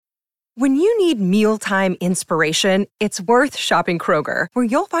When you need mealtime inspiration, it's worth shopping Kroger, where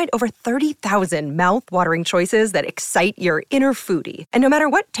you'll find over 30,000 mouth-watering choices that excite your inner foodie. And no matter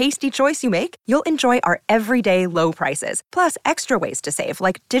what tasty choice you make, you'll enjoy our everyday low prices, plus extra ways to save,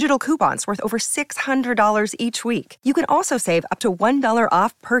 like digital coupons worth over $600 each week. You can also save up to $1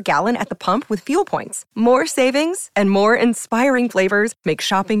 off per gallon at the pump with fuel points. More savings and more inspiring flavors make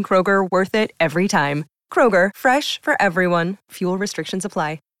shopping Kroger worth it every time. Kroger, fresh for everyone. Fuel restrictions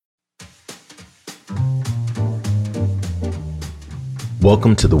apply.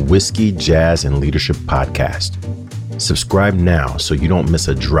 Welcome to the Whiskey, Jazz, and Leadership Podcast. Subscribe now so you don't miss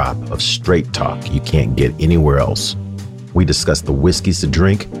a drop of straight talk you can't get anywhere else. We discuss the whiskeys to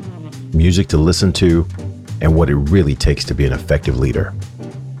drink, music to listen to, and what it really takes to be an effective leader.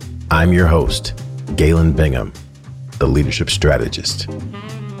 I'm your host, Galen Bingham, the leadership strategist.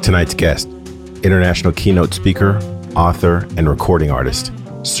 Tonight's guest, international keynote speaker, author, and recording artist,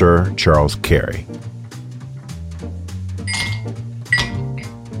 Sir Charles Carey.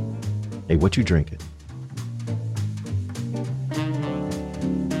 Hey, what you drinking?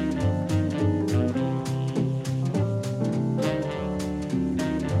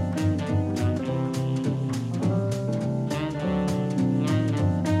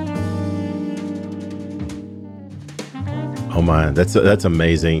 Oh my, that's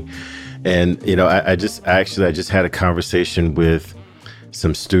amazing. And you know, I just had a conversation with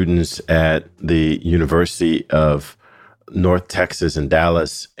some students at the University of North Texas in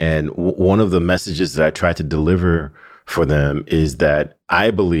Dallas. And one of the messages that I try to deliver for them is that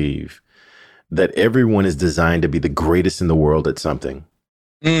I believe that everyone is designed to be the greatest in the world at something.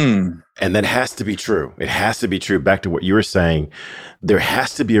 And that has to be true. It has to be true. Back to what you were saying, there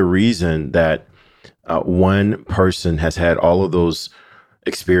has to be a reason that one person has had all of those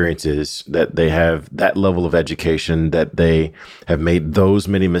experiences, that they have that level of education, that they have made those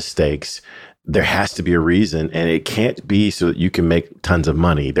many mistakes. There has to be a reason, and it can't be so that you can make tons of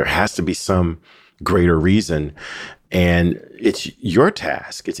money. There has to be some greater reason, and it's your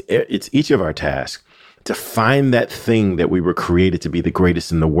task. It's each of our tasks to find that thing that we were created to be the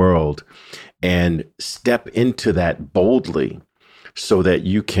greatest in the world and step into that boldly so that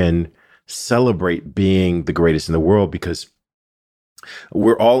you can celebrate being the greatest in the world, because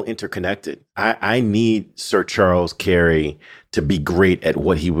we're all interconnected. I need Sir Charles Carey to be great at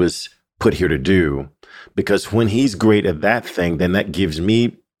what he was put here to do, because when he's great at that thing, then that gives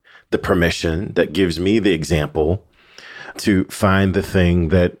me the permission, that gives me the example to find the thing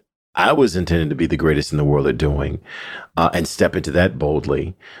that I was intended to be the greatest in the world at doing, and step into that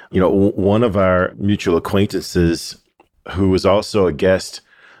boldly. You know, one of our mutual acquaintances, who was also a guest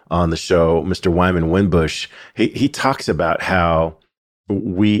on the show, Mr. Wyman Winbush, he talks about how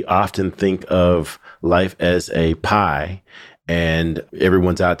we often think of life as a pie, and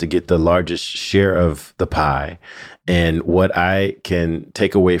everyone's out to get the largest share of the pie. And what I can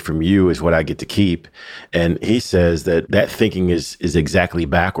take away from you is what I get to keep. And he says that thinking is exactly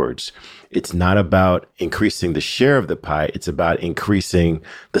backwards. It's not about increasing the share of the pie. It's about increasing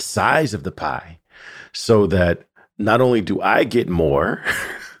the size of the pie, so that not only do I get more,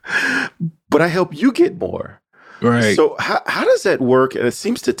 but I help you get more. Right. So how does that work? And it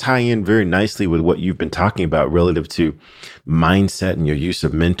seems to tie in very nicely with what you've been talking about relative to mindset and your use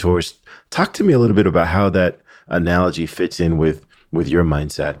of mentors. Talk to me a little bit about how that analogy fits in with your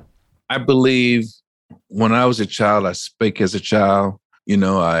mindset. I believe when I was a child, I spake as a child. You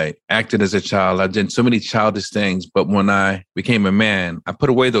know, I acted as a child. I did so many childish things. But when I became a man, I put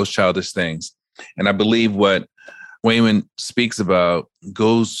away those childish things. And I believe what Wayman speaks about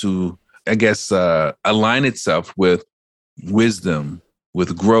goes to, I guess, align itself with wisdom,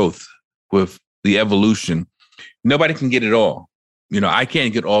 with growth, with the evolution. Nobody can get it all. You know, I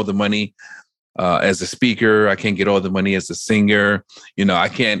can't get all the money as a speaker. I can't get all the money as a singer. You know, I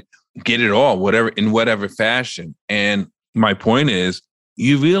can't get it all, in whatever fashion. And my point is,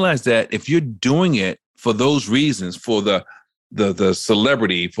 you realize that if you're doing it for those reasons, for the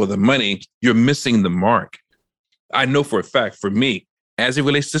celebrity, for the money, you're missing the mark. I know for a fact, for me, as it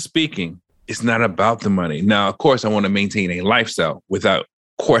relates to speaking, it's not about the money. Now, of course, I want to maintain a lifestyle without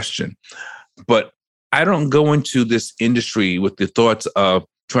question, but I don't go into this industry with the thoughts of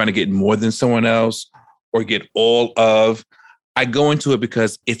trying to get more than someone else or get all of. I go into it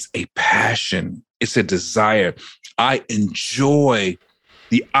because it's a passion. It's a desire. I enjoy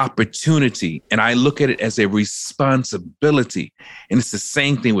the opportunity, and I look at it as a responsibility. And it's the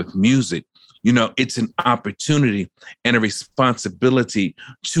same thing with music. You know, it's an opportunity and a responsibility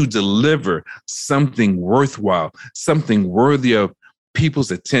to deliver something worthwhile, something worthy of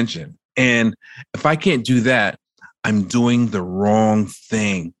people's attention. And if I can't do that, I'm doing the wrong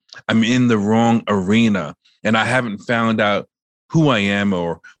thing. I'm in the wrong arena and I haven't found out who I am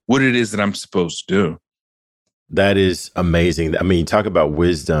or what it is that I'm supposed to do. That is amazing. I mean, talk about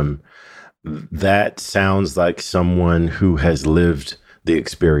wisdom. That sounds like someone who has lived the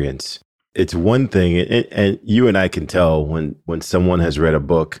experience. It's one thing, and you and I can tell when someone has read a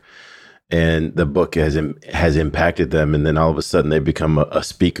book and the book has impacted them, and then all of a sudden they become a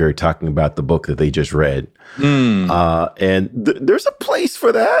speaker talking about the book that they just read. And there's a place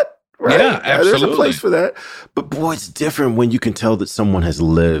for that, right? Yeah, absolutely. There's a place for that. But boy, it's different when you can tell that someone has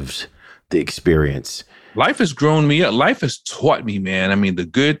lived the experience. Life has grown me up. Life has taught me, man. I mean, the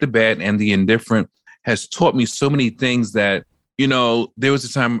good, the bad, and the indifferent has taught me so many things that, you know, there was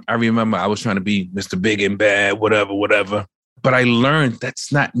a time I remember I was trying to be Mr. Big and Bad, whatever. But I learned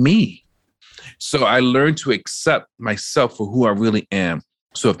that's not me. So I learned to accept myself for who I really am.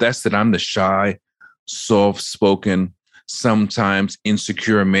 So if that's that I'm the shy, soft-spoken, sometimes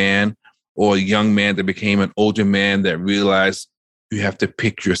insecure man, or a young man that became an older man that realized you have to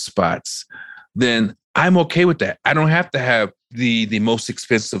pick your spots, then I'm okay with that. I don't have to have the most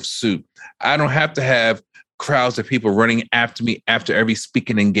expensive suit. I don't have to have crowds of people running after me after every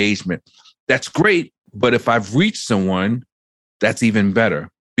speaking engagement. That's great. But if I've reached someone, that's even better,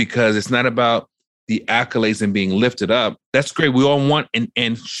 because it's not about the accolades and being lifted up. That's great. We all want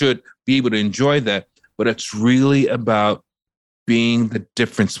and should be able to enjoy that. But it's really about being the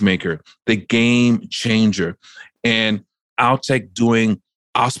difference maker, the game changer. And I'll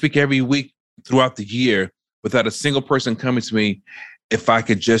speak every week throughout the year without a single person coming to me if I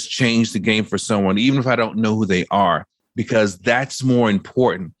could just change the game for someone, even if I don't know who they are, because that's more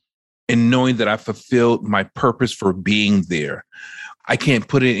important in knowing that I fulfilled my purpose for being there. I can't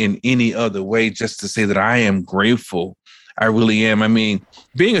put it in any other way just to say that I am grateful. I really am. I mean,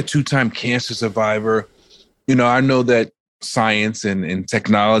 being a 2-time cancer survivor, you know, I know that science and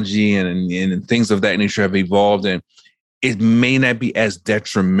technology and things of that nature have evolved, and it may not be as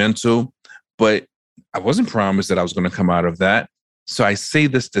detrimental, but I wasn't promised that I was going to come out of that. So I say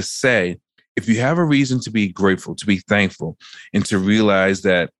this to say, if you have a reason to be grateful, to be thankful, and to realize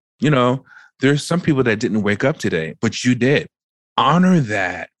that, you know, there's some people that didn't wake up today, but you did. Honor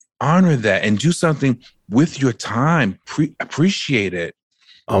that, and do something with your time. Appreciate it.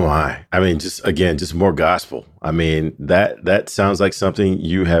 Oh my. I mean, just more gospel. I mean, that sounds like something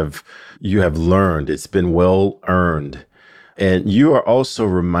you have learned. It's been well earned. And you are also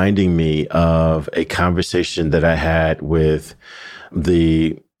reminding me of a conversation that I had with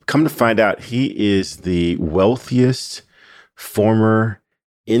come to find out, he is the wealthiest former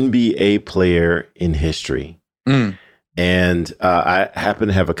NBA player in history. And I happened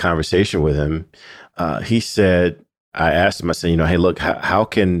to have a conversation with him. I asked him, I said, you know, hey, look, how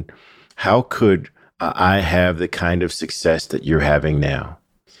could I have the kind of success that you're having now?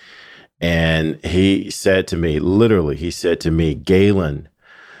 And he said to me, Galen,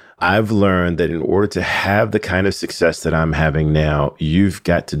 I've learned that in order to have the kind of success that I'm having now, you've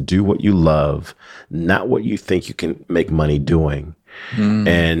got to do what you love, not what you think you can make money doing.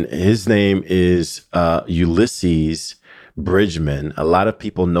 And his name is Ulysses Bridgman. A lot of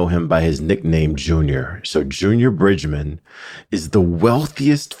people know him by his nickname, Junior. So Junior Bridgman is the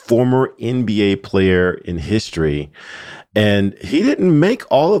wealthiest former NBA player in history. And he didn't make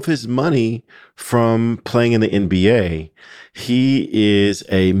all of his money from playing in the NBA. He is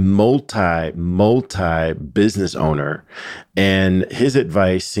a multi business owner. And his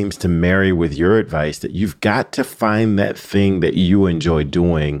advice seems to marry with your advice that you've got to find that thing that you enjoy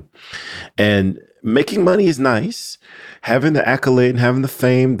doing. And making money is nice. Having the accolade and having the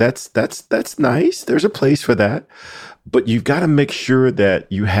fame, that's nice. There's a place for that. But you've got to make sure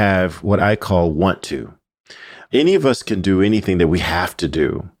that you have what I call want to. Any of us can do anything that we have to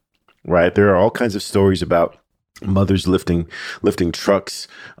do, right? There are all kinds of stories about mothers lifting trucks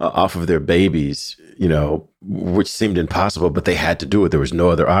off of their babies, you know, which seemed impossible, but they had to do it. There was no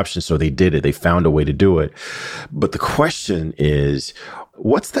other option, so they did it. They found a way to do it. But the question is,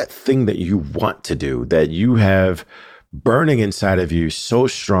 what's that thing that you want to do, that you have burning inside of you so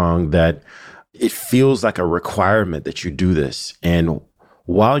strong that it feels like a requirement that you do this? And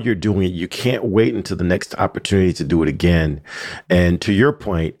while you're doing it, you can't wait until the next opportunity to do it again. And to your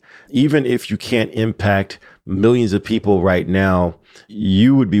point, even if you can't impact millions of people right now,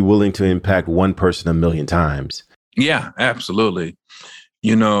 you would be willing to impact one person 1,000,000 times. Yeah, absolutely.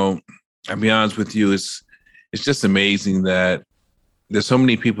 You know, I'll be honest with you, it's just amazing that there's so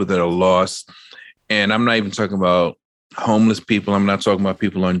many people that are lost. And I'm not even talking about homeless people. I'm not talking about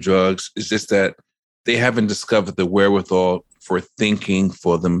people on drugs. It's just that they haven't discovered the wherewithal for thinking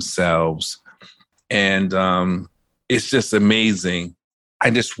for themselves. And it's just amazing I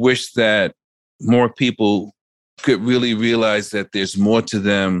just wish that more people could really realize that there's more to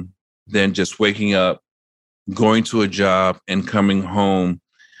them than just waking up, going to a job, and coming home.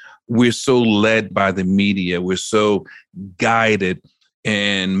 We're so led by the media. We're so guided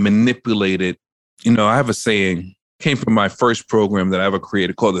and manipulated. You know, I have a saying, came from my first program that I ever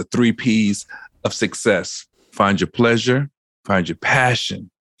created called the 3 Ps of success. Find your pleasure, find your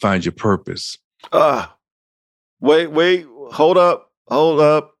passion, find your purpose. Wait, hold up.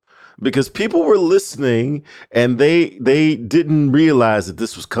 Because people were listening and they didn't realize that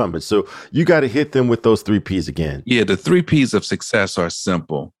this was coming. So you got to hit them with those 3 Ps again. Yeah, the 3 Ps of success are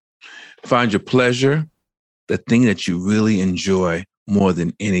simple. Find your pleasure, the thing that you really enjoy more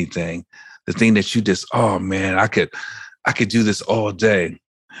than anything. The thing that you just, oh man, I could do this all day.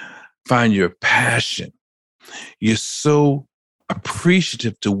 Find your passion. You're so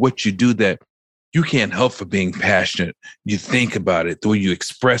appreciative to what you do that you can't help for being passionate. You think about it, the way you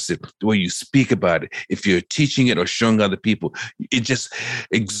express it, the way you speak about it. If you're teaching it or showing other people, it just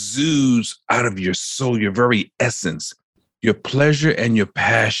exudes out of your soul, your very essence. Your pleasure and your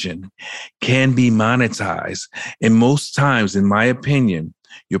passion can be monetized. And most times, in my opinion,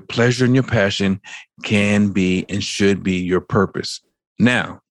 your pleasure and your passion can be and should be your purpose.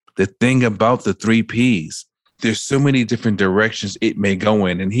 Now, the thing about the 3 Ps, there's so many different directions it may go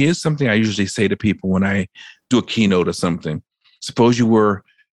in. And here's something I usually say to people when I do a keynote or something. Suppose you were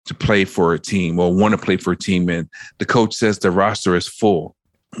to play for a team or want to play for a team and the coach says the roster is full.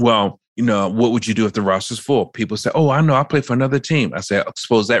 Well, you know, what would you do if the roster's full? People say, oh, I know, I'll play for another team. I say,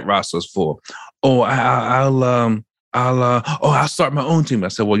 suppose that roster's full. Oh, I'll start my own team. I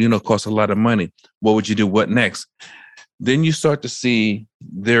said, well, you know, it costs a lot of money. What would you do? What next? Then you start to see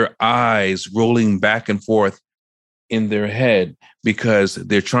their eyes rolling back and forth in their head because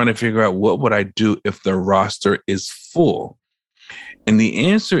they're trying to figure out what would I do if the roster is full? And the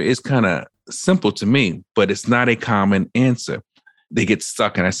answer is kind of simple to me, but it's not a common answer. They get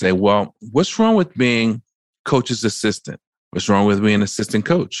stuck and I say, well, what's wrong with being coach's assistant? What's wrong with being an assistant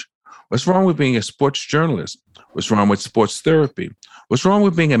coach? What's wrong with being a sports journalist? What's wrong with sports therapy? What's wrong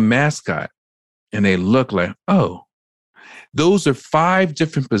with being a mascot? And they look like, oh, those are 5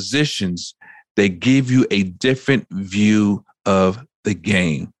 different positions that give you a different view of the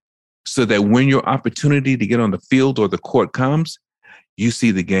game so that when your opportunity to get on the field or the court comes, you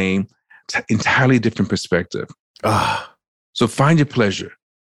see the game entirely different perspective. So find your pleasure,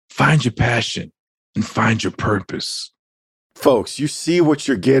 find your passion, and find your purpose. Folks, you see what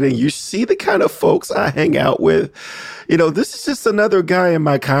you're getting. You see the kind of folks I hang out with. You know, this is just another guy in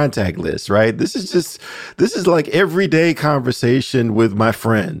my contact list, right? This is like everyday conversation with my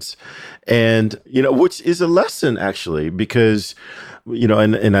friends. And, you know, which is a lesson, actually, because, you know,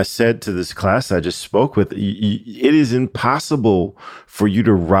 and I said to this class I just spoke with, it is impossible for you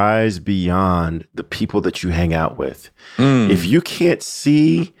to rise beyond the people that you hang out with. If you can't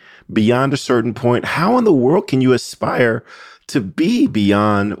see beyond a certain point, how in the world can you aspire to be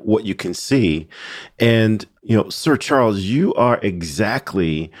beyond what you can see? And, you know, Sir Charles, you are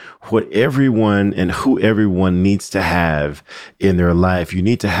exactly what everyone and who everyone needs to have in their life. You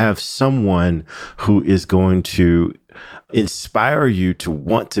need to have someone who is going to inspire you to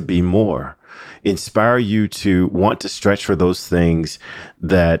want to be more, inspire you to want to stretch for those things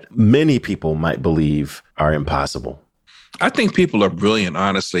that many people might believe are impossible. I think people are brilliant,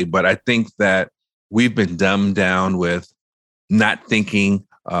 honestly, but I think that we've been dumbed down with not thinking,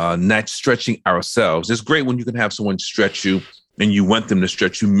 not stretching ourselves. It's great when you can have someone stretch you and you want them to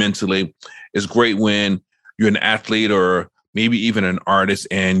stretch you mentally. It's great when you're an athlete or maybe even an artist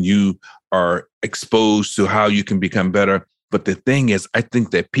and you are exposed to how you can become better. But the thing is, I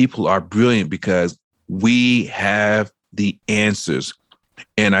think that people are brilliant because we have the answers.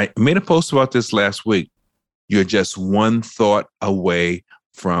 And I made a post about this last week. You're just one thought away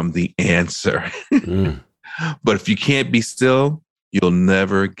from the answer. But if you can't be still, you'll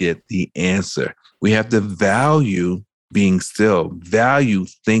never get the answer. We have to value being still, value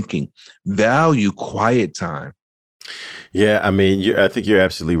thinking, value quiet time. Yeah, I mean, I think you're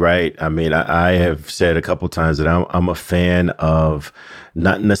absolutely right. I mean, I have said a couple of times that I'm a fan of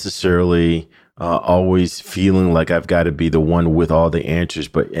not necessarily always feeling like I've got to be the one with all the answers,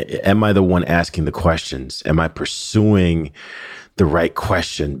 but am I the one asking the questions? Am I pursuing the right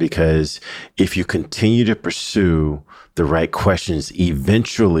question? Because if you continue to pursue the right questions,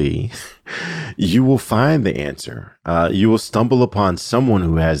 eventually you will find the answer. You will stumble upon someone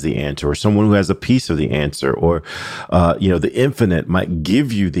who has the answer, or someone who has a piece of the answer, or the infinite might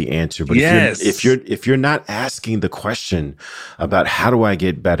give you the answer. But if you're not asking the question about how do I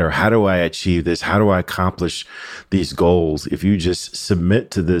get better, how do I achieve this, how do I accomplish these goals, if you just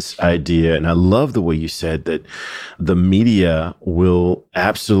submit to this idea, and I love the way you said that the media will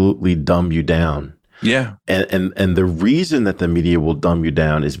absolutely dumb you down. Yeah. And the reason that the media will dumb you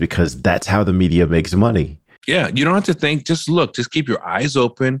down is because that's how the media makes money. Yeah. You don't have to think, just look, just keep your eyes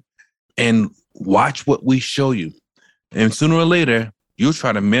open and watch what we show you. And sooner or later, you'll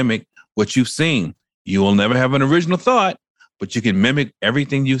try to mimic what you've seen. You will never have an original thought, but you can mimic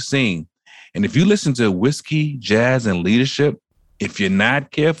everything you've seen. And if you listen to whiskey, jazz, and leadership, if you're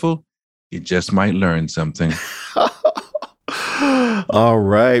not careful, you just might learn something. All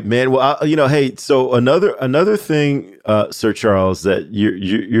right, man. Well, hey, so another thing, Sir Charles, that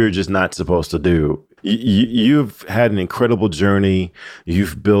you're just not supposed to do. You've had an incredible journey.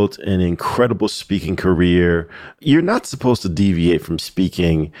 You've built an incredible speaking career. You're not supposed to deviate from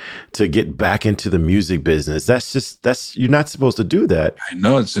speaking to get back into the music business. You're not supposed to do that. I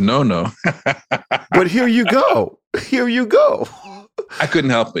know it's a no-no. But here you go. Here you go. I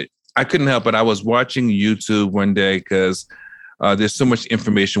couldn't help it. I was watching YouTube one day because there's so much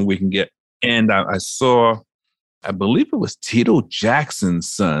information we can get. And I saw, I believe it was Tito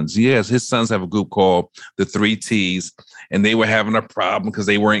Jackson's sons. Yes, his sons have a group called the 3 T's, and they were having a problem because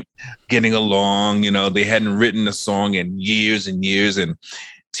they weren't getting along. They hadn't written a song in years and years. And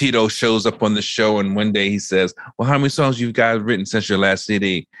Tito shows up on the show, and one day he says, well, how many songs you guys written since your last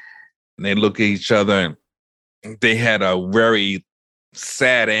CD? And they look at each other, and they had a very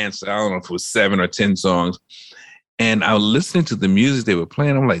sad answer. I don't know if it was 7 or 10 songs. And I was listening to the music they were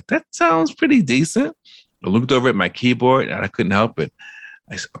playing. I'm like, that sounds pretty decent. I looked over at my keyboard and I couldn't help it.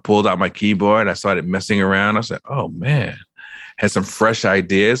 I pulled out my keyboard. I started messing around. I said, oh, man, had some fresh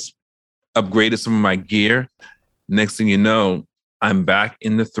ideas, upgraded some of my gear. Next thing you know, I'm back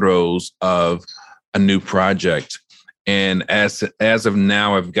in the throes of a new project. And as of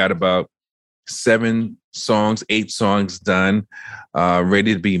now, I've got about 8 songs done,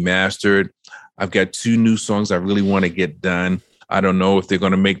 ready to be mastered. I've got 2 new songs I really want to get done. I don't know if they're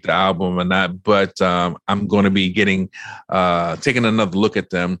going to make the album or not, but I'm going to be taking another look at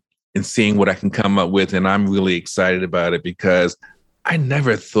them and seeing what I can come up with. And I'm really excited about it because I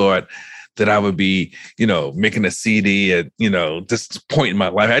never thought that I would be, making a CD at, this point in my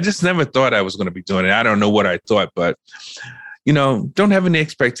life. I just never thought I was going to be doing it. I don't know what I thought, but, don't have any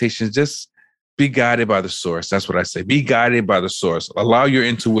expectations. Just be guided by the source. That's what I say. Be guided by the source. Allow your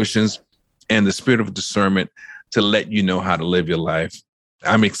intuitions and the spirit of discernment to let you know how to live your life.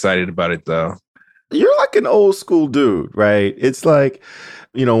 I'm excited about it, though. You're like an old school dude, right? It's like,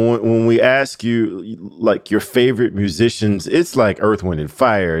 when we ask you like your favorite musicians, it's like Earth, Wind and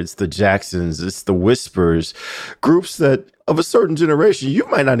Fire. It's the Jacksons. It's the Whispers, groups that of a certain generation, you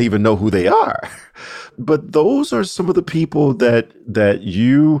might not even know who they are. But those are some of the people that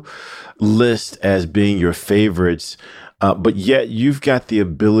you list as being your favorites. But yet you've got the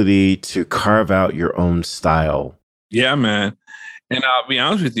ability to carve out your own style. Yeah, man. And I'll be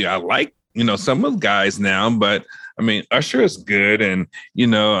honest with you, I like, some of the guys now, but I mean, Usher is good. And,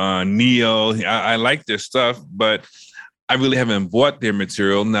 Neo, I like their stuff, but I really haven't bought their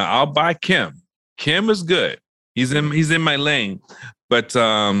material. Now I'll buy Kim. Kim is good. He's in my lane. But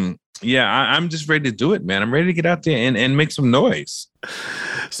I'm just ready to do it, man. I'm ready to get out there and make some noise.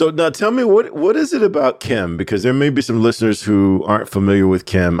 So now tell me, what is it about Kim? Because there may be some listeners who aren't familiar with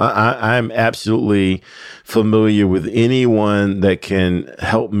Kim. I'm absolutely familiar with anyone that can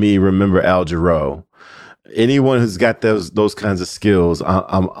help me remember Al Jarreau. Anyone who's got those kinds of skills,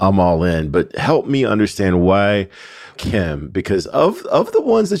 I'm all in. But help me understand why Kim, because of the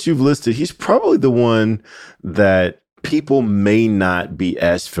ones that you've listed, he's probably the one that people may not be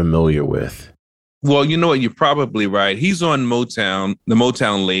as familiar with. Well, you know what? You're probably right. He's on Motown, the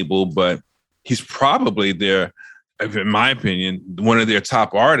Motown label, but he's probably in my opinion, one of their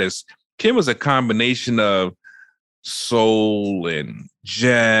top artists. Kim was a combination of soul and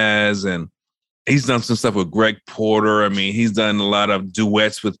jazz, and he's done some stuff with Greg Porter. I mean, he's done a lot of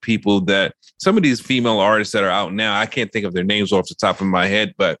duets with people that some of these female artists that are out now, I can't think of their names off the top of my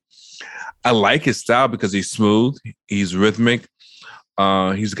head, but I like his style because he's smooth, he's rhythmic.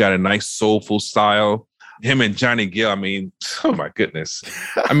 He's got a nice soulful style. Him and Johnny Gill, I mean, oh my goodness.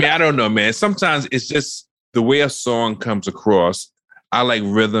 I mean, I don't know, man. Sometimes it's just the way a song comes across. I like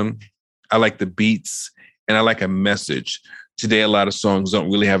rhythm. I like the beats, and I like a message. today a lot of songs don't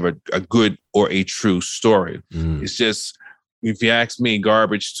really have a good or a true story. It's just, if you ask me,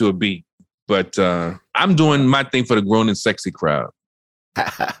 garbage to a beat. But I'm doing my thing for the grown and sexy crowd.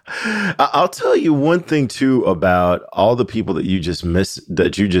 I'll tell you one thing too about all the people that you just listed.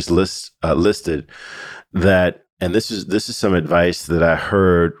 That, and this is some advice that I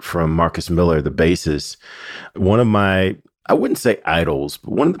heard from Marcus Miller, the bassist. One of my, I wouldn't say idols,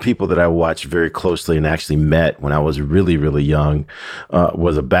 but one of the people that I watched very closely and actually met when I was really, really young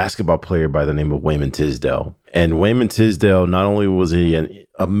was a basketball player by the name of Wayman Tisdale. And Wayman Tisdale, not only was he an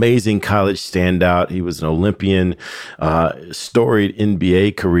amazing college standout, he was an Olympian, storied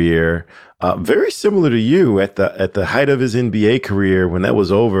NBA career, very similar to you at the height of his NBA career. When that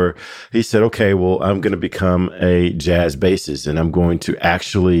was over, he said, okay, well, I'm going to become a jazz bassist and I'm going to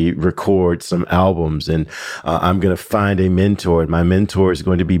actually record some albums and I'm going to find a mentor. And my mentor is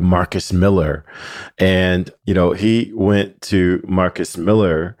going to be Marcus Miller. And, you know, he went to Marcus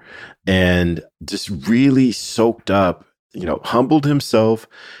Miller and just really soaked up, you know, humbled himself.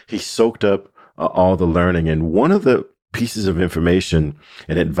 He soaked up all the learning. And one of the pieces of information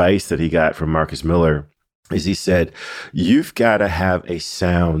and advice that he got from Marcus Miller is he said, you've got to have a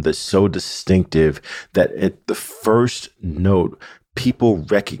sound that's so distinctive that at the first note, people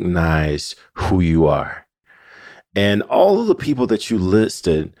recognize who you are. And all of the people that you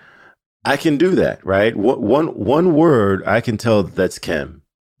listed, I can do that, right? One word, I can tell that's Kim.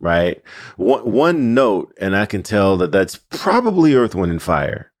 Right. One note, and I can tell that that's probably Earth, Wind, and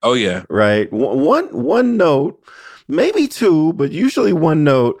Fire. Oh, yeah. Right. One note, maybe two, but usually one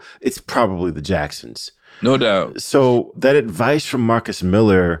note, it's probably the Jacksons. No doubt. So that advice from Marcus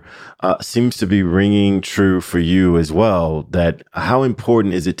Miller seems to be ringing true for you as well, that how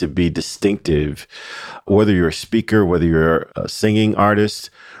important is it to be distinctive, whether you're a speaker, whether you're a singing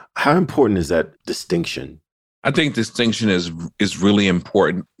artist, how important is that distinction? I think distinction is really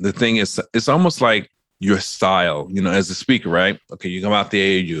important. The thing is, it's almost like your style, you know, as a speaker, right? Okay, you come out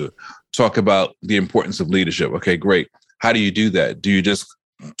there, you talk about the importance of leadership. Okay, great. How do you do that? Do you just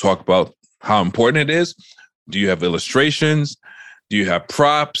talk about how important it is? Do you have illustrations? Do you have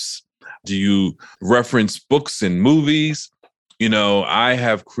props? Do you reference books and movies? You know, I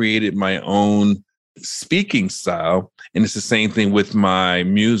have created my own speaking style, and it's the same thing with my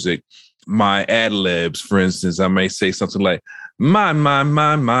music. My ad libs, for instance, I may say something like, my,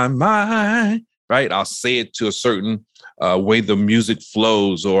 right? I'll say it to a certain way the music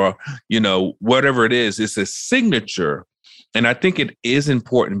flows, or, you know, whatever it is, it's a signature. And I think it is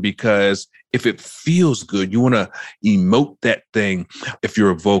important because if it feels good, you want to emote that thing if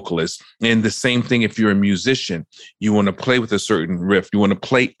you're a vocalist. And the same thing if you're a musician, you want to play with a certain riff, you want to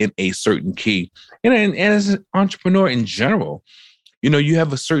play in a certain key. And as an entrepreneur in general, you know, you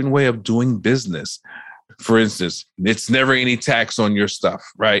have a certain way of doing business. For instance, it's never any tax on your stuff,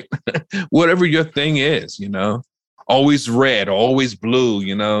 right? Whatever your thing is, you know, always red, always blue,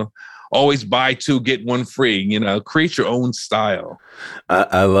 you know, always buy two, get one free, you know, create your own style.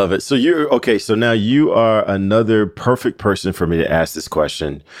 I love it. So so now you are another perfect person for me to ask this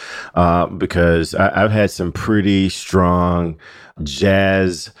question because I've had some pretty strong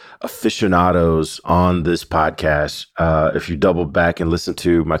jazz aficionados on this podcast. If you double back and listen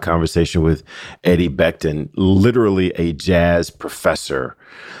to my conversation with Eddie Becton, literally a jazz professor.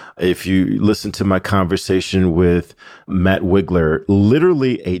 If you listen to my conversation with Matt Wigler,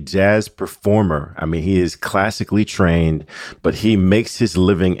 literally a jazz performer. I mean, he is classically trained, but he makes his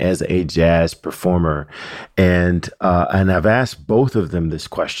living as a jazz performer. And I've asked both of them this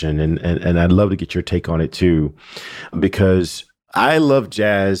question, and I'd love to get your take on it too, because I love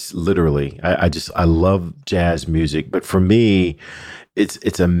jazz, literally. I love jazz music. But for me,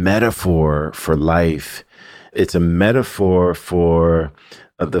 it's a metaphor for life. It's a metaphor for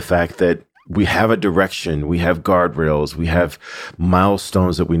the fact that we have a direction, we have guardrails, we have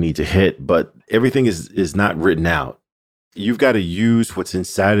milestones that we need to hit, but everything is not written out. You've got to use what's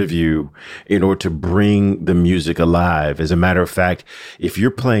inside of you in order to bring the music alive. As a matter of fact, if you're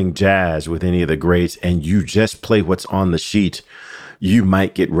playing jazz with any of the greats and you just play what's on the sheet, you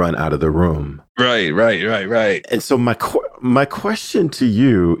might get run out of the room. Right. And so my question to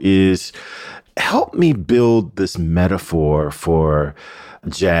you is, help me build this metaphor for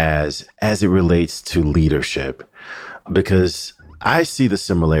jazz as it relates to leadership, because I see the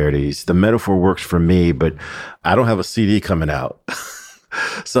similarities. The metaphor works for me, but I don't have a CD coming out.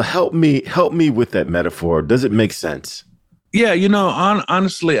 So help me with that metaphor. Does it make sense? Yeah, you know,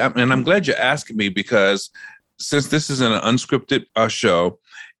 honestly, and I'm glad you're asking me, because since this is an unscripted show,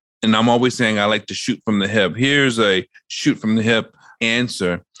 and I'm always saying I like to shoot from the hip. Here's a shoot from the hip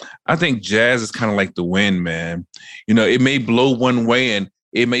answer, I think jazz is kind of like the wind, man. It may blow one way and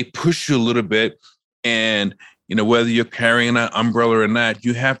it may push you a little bit. And, whether you're carrying an umbrella or not,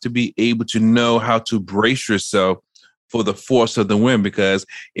 you have to be able to know how to brace yourself for the force of the wind, because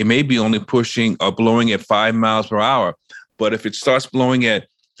it may be only pushing or blowing at 5 miles per hour. But if it starts blowing at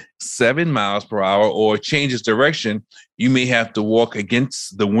 7 miles per hour or changes direction, you may have to walk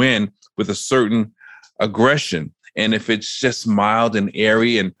against the wind with a certain aggression. And if it's just mild and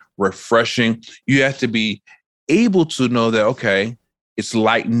airy and refreshing, you have to be able to know that, okay, it's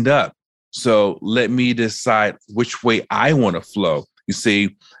lightened up. So let me decide which way I want to flow. You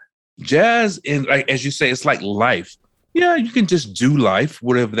see, jazz, and as you say, it's like life. Yeah, you can just do life,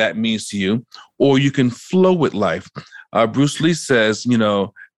 whatever that means to you, or you can flow with life. Bruce Lee says,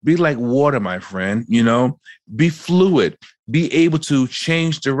 be like water, my friend, be fluid, be able to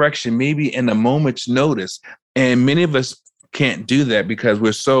change direction, maybe in a moment's notice. And many of us can't do that because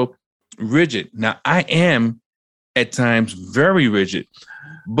we're so rigid. Now, I am at times very rigid,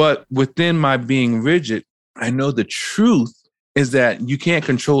 but within my being rigid, I know the truth is that you can't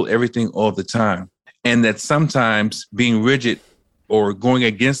control everything all the time. And that sometimes being rigid or going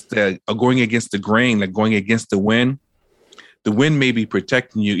against the grain, like going against the wind may be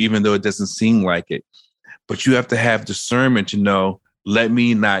protecting you, even though it doesn't seem like it. But you have to have discernment to know, let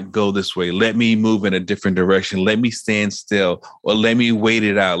me not go this way. Let me move in a different direction. Let me stand still, or let me wait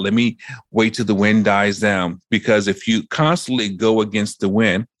it out. Let me wait till the wind dies down. Because if you constantly go against the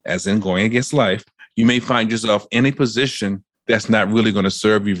wind, as in going against life, you may find yourself in a position that's not really going to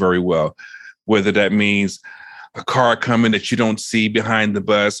serve you very well. Whether that means a car coming that you don't see behind the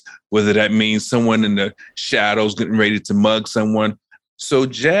bus, whether that means someone in the shadows getting ready to mug someone. So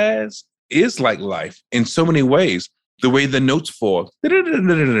jazz is like life in so many ways. The way the notes fall,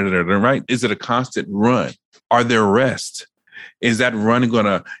 right? Is it a constant run? Are there rests? Is that run going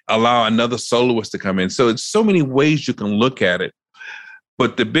to allow another soloist to come in? So it's so many ways you can look at it.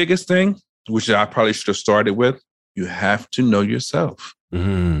 But the biggest thing, which I probably should have started with, you have to know yourself.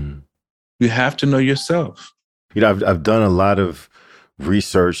 Mm. You have to know yourself. I've done a lot of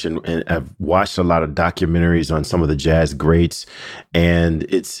research and I've watched a lot of documentaries on some of the jazz greats. And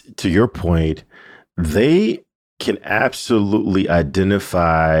it's, to your point, they can absolutely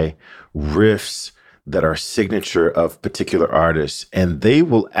identify riffs that are signature of particular artists, and they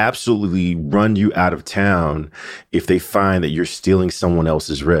will absolutely run you out of town if they find that you're stealing someone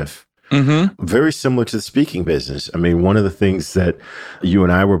else's riff. Mm-hmm. Very similar to the speaking business. I mean, one of the things that you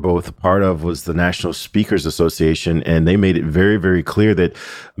and I were both a part of was the National Speakers Association, and they made it very, very clear that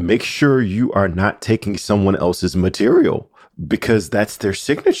make sure you are not taking someone else's material because that's their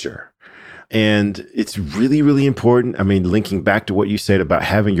signature. And it's really, really important. I mean, linking back to what you said about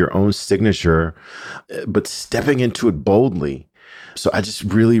having your own signature, but stepping into it boldly. So I just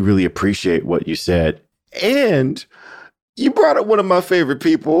really, really appreciate what you said. And you brought up one of my favorite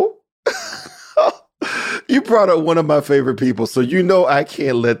people. You brought up one of my favorite people. So I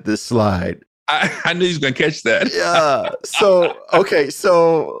can't let this slide. I knew he was going to catch that. Yeah.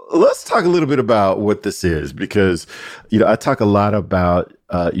 So let's talk a little bit about what this is, because, I talk a lot about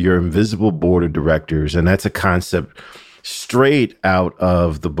your invisible board of directors, and that's a concept straight out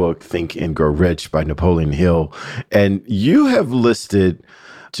of the book Think and Grow Rich by Napoleon Hill. And you have listed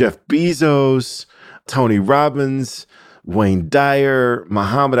Jeff Bezos, Tony Robbins, Wayne Dyer,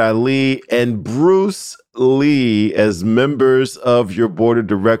 Muhammad Ali, and Bruce Lee as members of your board of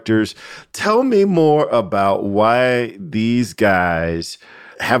directors. Tell me more about why these guys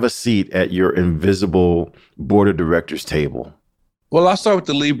have a seat at your invisible board of directors table. Well, I'll start with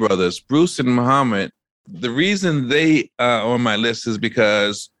the Lee brothers, Bruce and Muhammad. The reason they are on my list is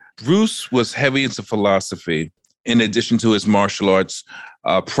because Bruce was heavy into philosophy in addition to his martial arts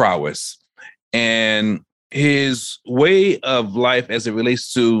prowess. And his way of life as it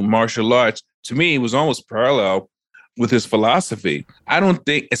relates to martial arts, to me, was almost parallel with his philosophy. I don't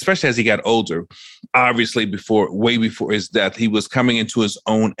think, especially as he got older, obviously way before his death, he was coming into his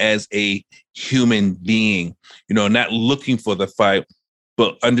own as a human being, not looking for the fight,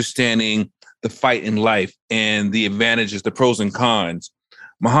 but understanding the fight in life and the advantages, the pros and cons.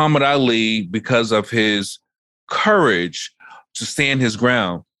 Muhammad Ali, because of his courage to stand his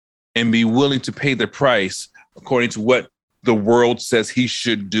ground and be willing to pay the price according to what the world says he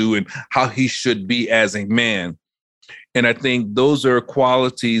should do and how he should be as a man. And I think those are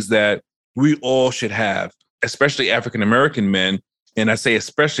qualities that we all should have, especially African-American men. And I say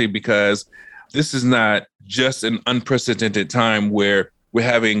especially because this is not just an unprecedented time where we're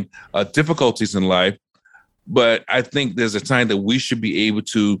having difficulties in life, but I think there's a time that we should be able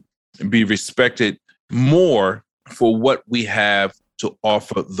to be respected more for what we have to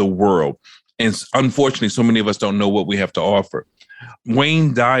offer the world. And unfortunately, so many of us don't know what we have to offer.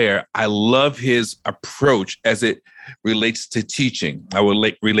 Wayne Dyer, I love his approach as it relates to teaching. I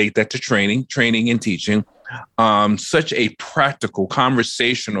would relate that to training and teaching. Such a practical,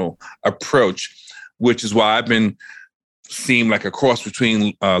 conversational approach, which is why I've been seem like a cross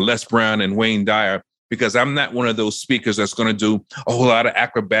between Les Brown and Wayne Dyer, because I'm not one of those speakers that's going to do a whole lot of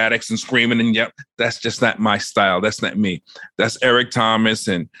acrobatics and screaming and yep. That's just not my style. That's not me. That's Eric Thomas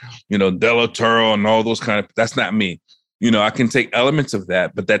and, Del Toro and all those that's not me. I can take elements of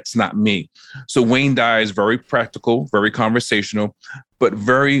that, but that's not me. So Wayne Dyer is very practical, very conversational, but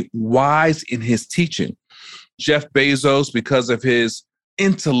very wise in his teaching. Jeff Bezos, because of his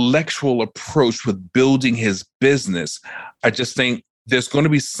intellectual approach with building his business, I just think there's going to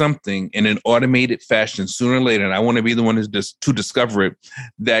be something in an automated fashion sooner or later, and I want to be the one to discover it,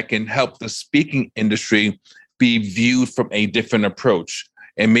 that can help the speaking industry be viewed from a different approach.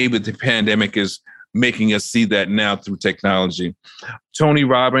 And maybe the pandemic is making us see that now through technology. Tony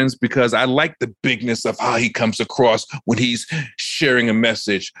Robbins, because I like the bigness of how he comes across when he's sharing a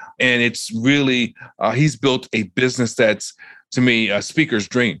message. And it's really, he's built a business that's, to me, a speaker's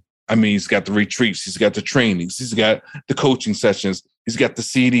dream. I mean, he's got the retreats, he's got the trainings, he's got the coaching sessions, he's got the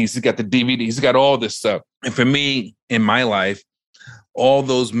CDs, he's got the DVDs, he's got all this stuff. And for me, in my life, all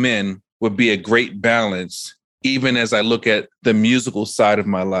those men would be a great balance, even as I look at the musical side of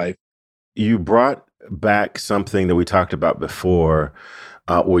my life. You brought back something that we talked about before,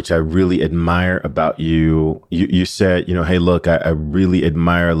 which I really admire about you. You said, hey, look, I really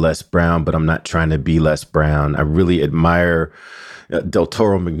admire Les Brown, but I'm not trying to be Les Brown. I really admire Del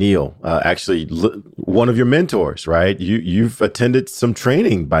Toro McNeil, actually one of your mentors, right? You've attended some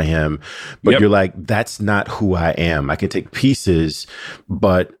training by him, but You're like, that's not who I am. I can take pieces,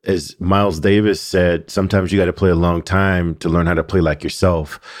 but as Miles Davis said, sometimes you got to play a long time to learn how to play like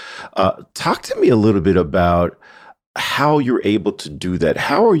yourself. Talk to me a little bit about how you're able to do that.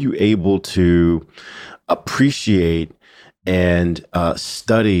 How are you able to appreciate and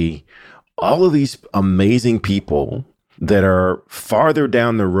study all of these amazing people that are farther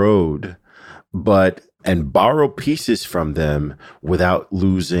down the road, and borrow pieces from them without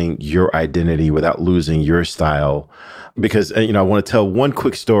losing your identity, without losing your style? Because, I want to tell one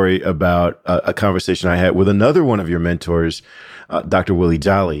quick story about a conversation I had with another one of your mentors, Dr. Willie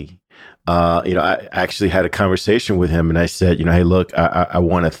Jolly. I actually had a conversation with him and I said, hey, look, I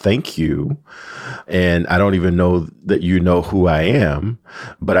want to thank you. And I don't even know that you know who I am,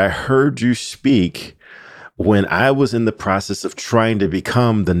 but I heard you speak when I was in the process of trying to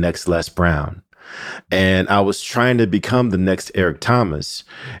become the next Les Brown. And I was trying to become the next Eric Thomas.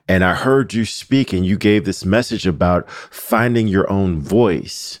 And I heard you speak and you gave this message about finding your own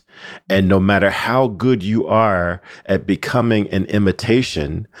voice. And no matter how good you are at becoming an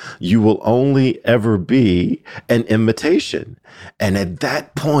imitation, you will only ever be an imitation. And at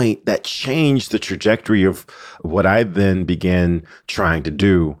that point, that changed the trajectory of what I then began trying to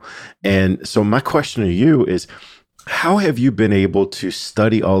do. And so my question to you is, how have you been able to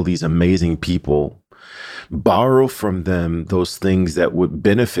study all these amazing people, borrow from them those things that would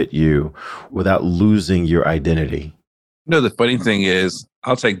benefit you without losing your identity? The funny thing is,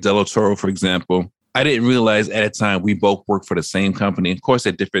 I'll take Del Toro, for example. I didn't realize at a time we both worked for the same company, of course,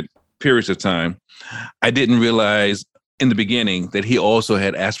 at different periods of time. I didn't realize in the beginning that he also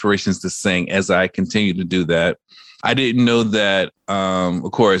had aspirations to sing as I continued to do that. I didn't know that,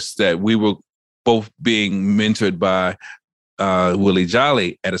 of course, that we were both being mentored by Willie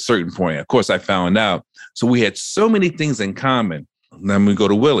Jolly at a certain point. Of course, I found out. So we had so many things in common. Then we go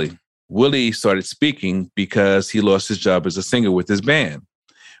to Willie. Willie started speaking because he lost his job as a singer with his band,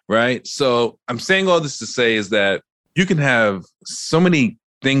 right? So I'm saying all this to say is that you can have so many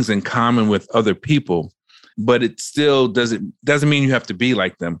things in common with other people, but it still doesn't mean you have to be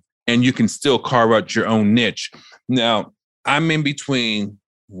like them. And you can still carve out your own niche. Now, I'm in between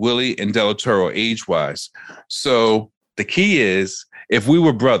Willie and Del Toro age-wise. So the key is, if we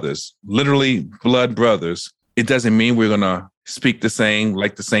were brothers, literally blood brothers, it doesn't mean we're going to speak the same,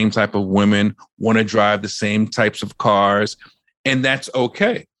 like the same type of women, want to drive the same types of cars. And that's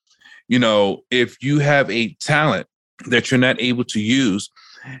okay. If you have a talent that you're not able to use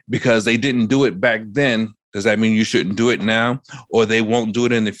because they didn't do it back then, does that mean you shouldn't do it now? Or they won't do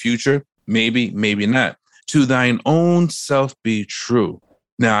it in the future? Maybe, maybe not. To thine own self be true.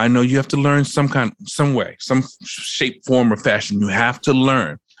 Now, I know you have to learn some way, some shape, form, or fashion. You have to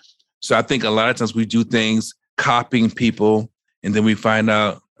learn. So I think a lot of times we do things copying people, and then we find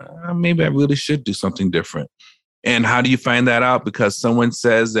out, maybe I really should do something different. And how do you find that out? Because someone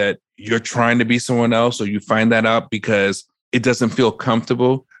says that you're trying to be someone else, or you find that out because it doesn't feel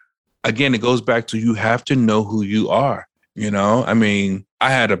comfortable. Again, it goes back to you have to know who you are. I mean,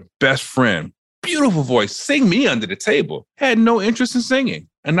 I had a best friend, beautiful voice, sing me under the table, had no interest in singing.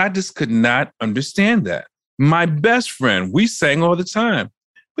 And I just could not understand that. My best friend, we sang all the time,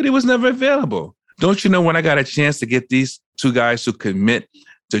 but it was never available. Don't you know, when I got a chance to get these two guys to commit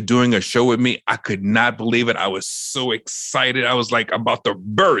to doing a show with me, I could not believe it. I was so excited. I was like about to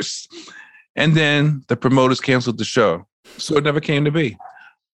burst. And then the promoters canceled the show. So it never came to be.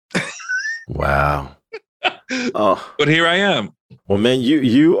 Wow. Oh. But here I am. Well, man,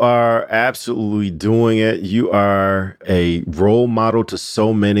 you are absolutely doing it. You are a role model to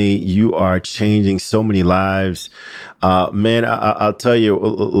so many. You are changing so many lives. Man, I'll tell you,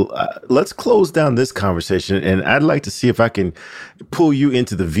 let's close down this conversation. And I'd like to see if I can pull you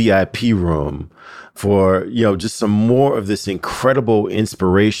into the VIP room for, just some more of this incredible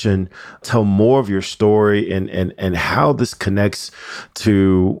inspiration, tell more of your story and how this connects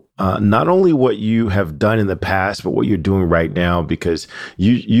to not only what you have done in the past, but what you're doing right now, because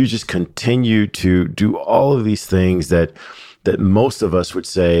you just continue to do all of these things that most of us would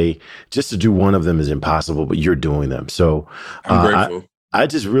say just to do one of them is impossible, but you're doing them. So I'm grateful. I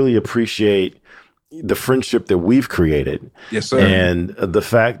just really appreciate the friendship that we've created. Yes, sir. And the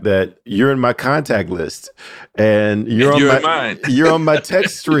fact that you're in my contact list and you're on my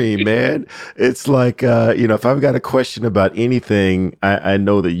text stream, man. It's like, if I've got a question about anything, I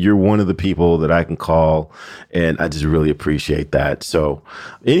know that you're one of the people that I can call, and I just really appreciate that. So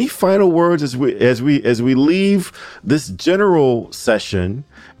any final words as we leave this general session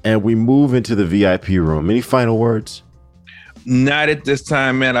and we move into the VIP room? Any final words? Not at this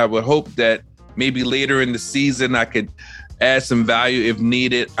time, man. I would hope that maybe later in the season, I could add some value if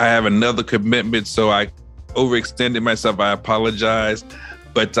needed. I have another commitment, so I overextended myself. I apologize,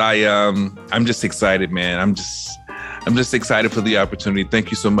 but I'm just excited, man. I'm just excited for the opportunity.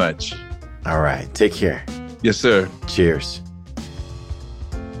 Thank you so much. All right. Take care. Yes, sir. Cheers.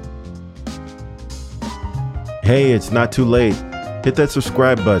 Hey, it's not too late. Hit that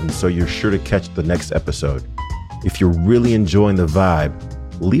subscribe button so you're sure to catch the next episode. If you're really enjoying the vibe,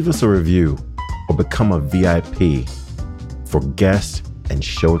 leave us a review or become a VIP for guest and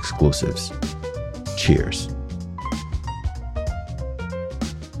show exclusives. Cheers.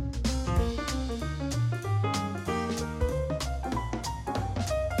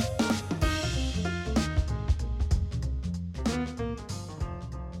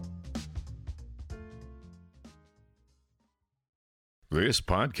 This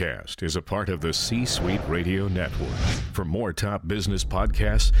podcast is a part of the C-Suite Radio Network. For more top business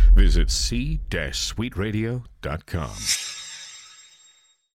podcasts, visit c-suiteradio.com.